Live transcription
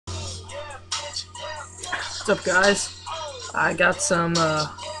What's up, guys? I got some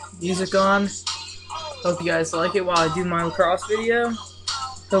music on. Hope you guys like it while I do my lacrosse video.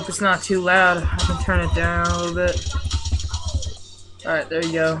 Hope it's not too loud. I can turn it down a little bit. Alright, there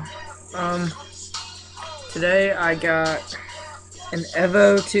you go. Today I got an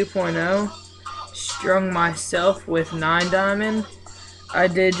Evo 2.0. Strung myself with 9 diamond. I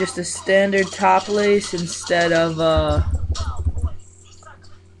did just a standard top lace instead of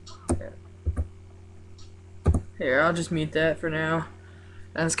here, I'll just mute that for now.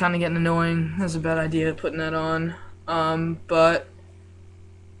 That's kind of getting annoying. That's a bad idea putting that on. But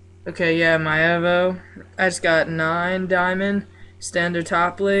okay, yeah, my Evo. I just got 9 diamond standard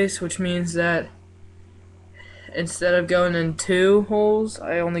top lace, which means that instead of going in 2 holes,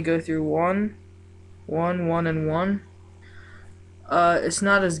 I only go through 1, and 1. It's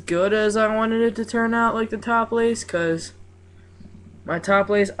not as good as I wanted it to turn out, like the top lace, because my top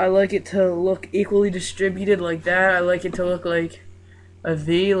lace, I like it to look equally distributed like that. I like it to look like a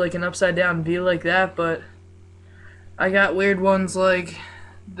V, like an upside down V like that, but I got weird ones like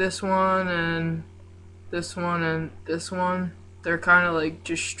this one and this one and this one. They're kind of like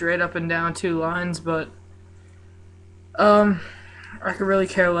just straight up and down 2 lines, but I could really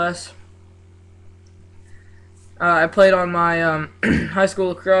care less. I played on my high school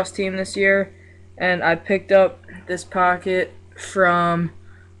lacrosse team this year, and I picked up this pocket from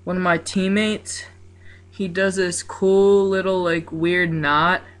one of my teammates. He does this cool little like weird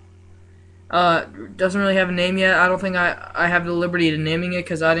knot. Doesn't really have a name yet. I don't think I have the liberty to naming it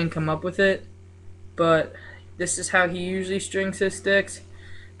because I didn't come up with it. But this is how he usually strings his sticks,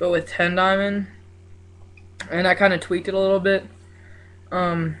 but with 10 diamond. And I kind of tweaked it a little bit.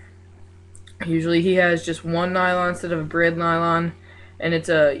 Usually he has just 1 nylon instead of a braid nylon, and it's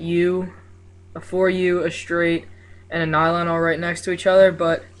a U, a 4U, a straight, and a nylon all right next to each other.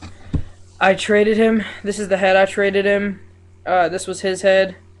 But I traded him. This is the head I traded him. This was his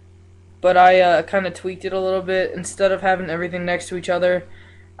head, but I kind of tweaked it a little bit. Instead of having everything next to each other,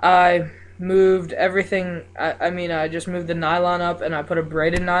 I moved everything. I just moved the nylon up, and I put a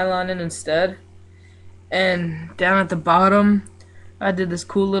braided nylon in instead. And down at the bottom, I did this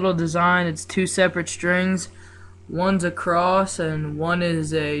cool little design. It's 2 separate strings. One's a cross, and one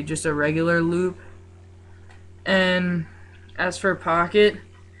is just a regular loop. And as for pocket,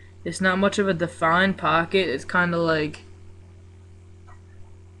 it's not much of a defined pocket. It's kind of like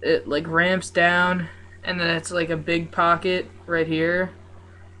it like ramps down, and then it's like a big pocket right here.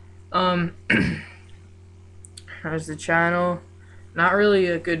 There's the channel. Not really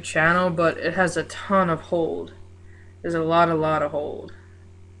a good channel, but it has a ton of hold. There's a lot of hold.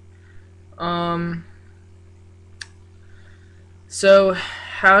 So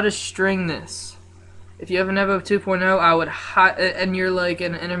how to string this? If you have an Evo 2.0, I would and you're like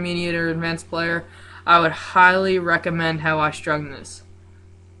an intermediate or advanced player, I would highly recommend how I strung this.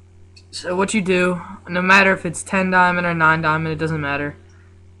 So what you do, no matter if it's 10 diamond or 9 diamond, it doesn't matter.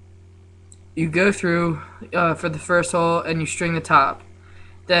 You go through for the first hole and you string the top.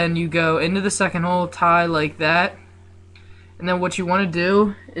 Then you go into the second hole, tie like that. And then what you want to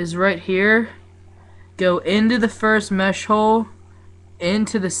do is right here, go into the first mesh hole,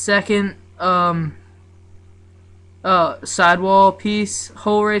 into the second sidewall piece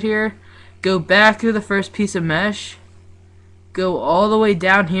hole right here, go back through the first piece of mesh, go all the way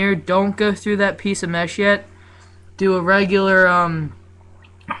down here. Don't go through that piece of mesh yet. Do a regular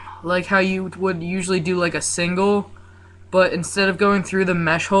like how you would usually do like a single, but instead of going through the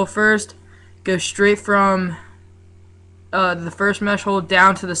mesh hole first, go straight from the first mesh hole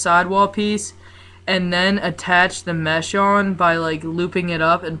down to the sidewall piece, and then attach the mesh on by like looping it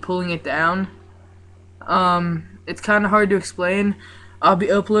up and pulling it down. It's kind of hard to explain. I'll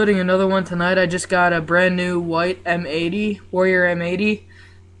be uploading another one tonight. I just got a brand new white M80, Warrior M80,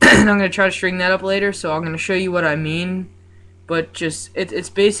 and I'm going to try to string that up later, so I'm going to show you what I mean. But just, it's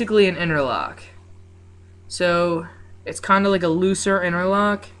basically an interlock. So it's kind of like a looser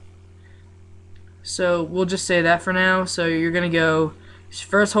interlock. So we'll just say that for now. So you're going to go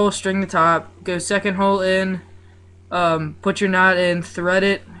first hole, string the top, go second hole in, put your knot in, thread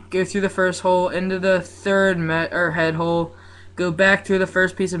it, go through the first hole, into the third head hole, go back through the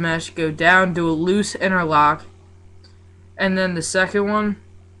first piece of mesh, go down, do a loose interlock, and then the second one,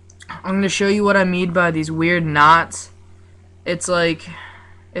 I'm going to show you what I mean by these weird knots. It's like,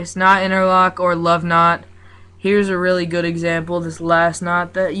 it's not interlock or love knot. Here's a really good example, this last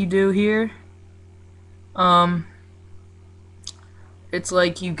knot that you do here. It's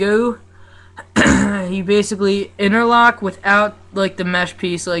like you go, you basically interlock without like the mesh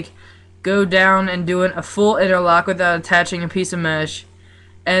piece, like go down and doing a full interlock without attaching a piece of mesh,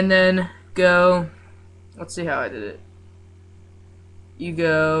 and then go let's see how I did it. You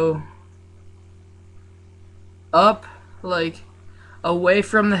go up, like away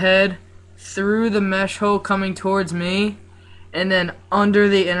from the head, through the mesh hole coming towards me, and then under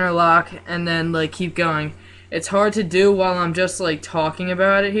the interlock, and then like keep going. It's hard to do while I'm just like talking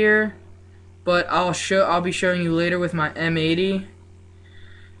about it here, but I'll be showing you later with my M80.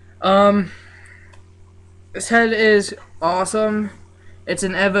 This head is awesome. It's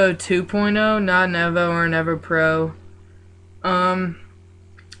an Evo 2.0, not an Evo or an Evo Pro.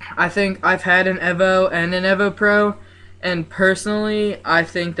 I think I've had an Evo and an Evo Pro, and personally, I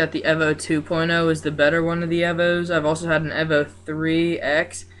think that the Evo 2.0 is the better one of the Evos. I've also had an Evo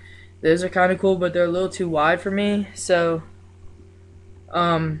 3X. Those are kind of cool, but they're a little too wide for me, so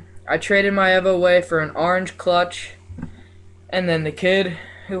I traded my Evo away for an orange clutch, and then the kid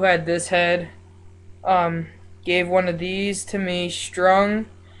who had this head gave one of these to me strung,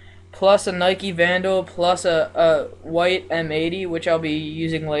 plus a Nike Vandal, plus a white M80, which I'll be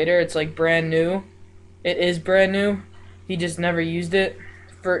using later. It's like brand new. It is brand new. He just never used it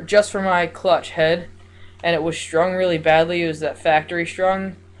just for my clutch head, and it was strung really badly. It was that factory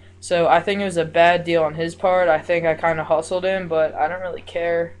strung. So I think it was a bad deal on his part. I think I kind of hustled him, but I don't really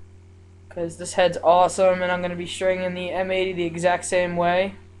care because this head's awesome, and I'm going to be stringing the M80 the exact same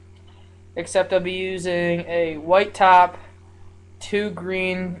way, except I'll be using a white top, 2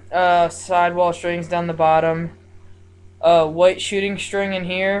 green sidewall strings down the bottom, a white shooting string in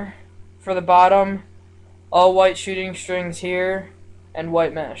here for the bottom, all white shooting strings here, and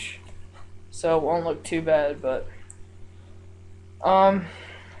white mesh. So it won't look too bad, but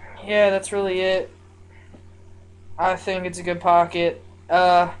yeah, that's really it. I think it's a good pocket.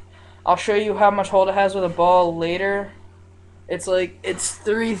 I'll show you how much hold it has with a ball later. It's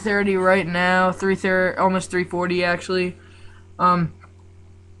 330 right now, 330, almost 340 actually. Not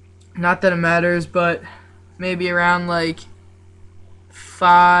that it matters, but maybe around like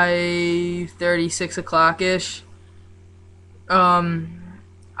 5:30, 6 o'clock ish. I'll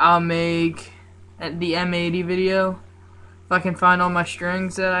make the M80 video if I can find all my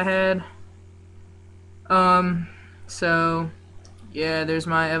strings that I had. So yeah, there's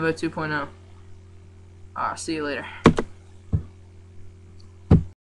my Evo 2.0. Alright, see you later.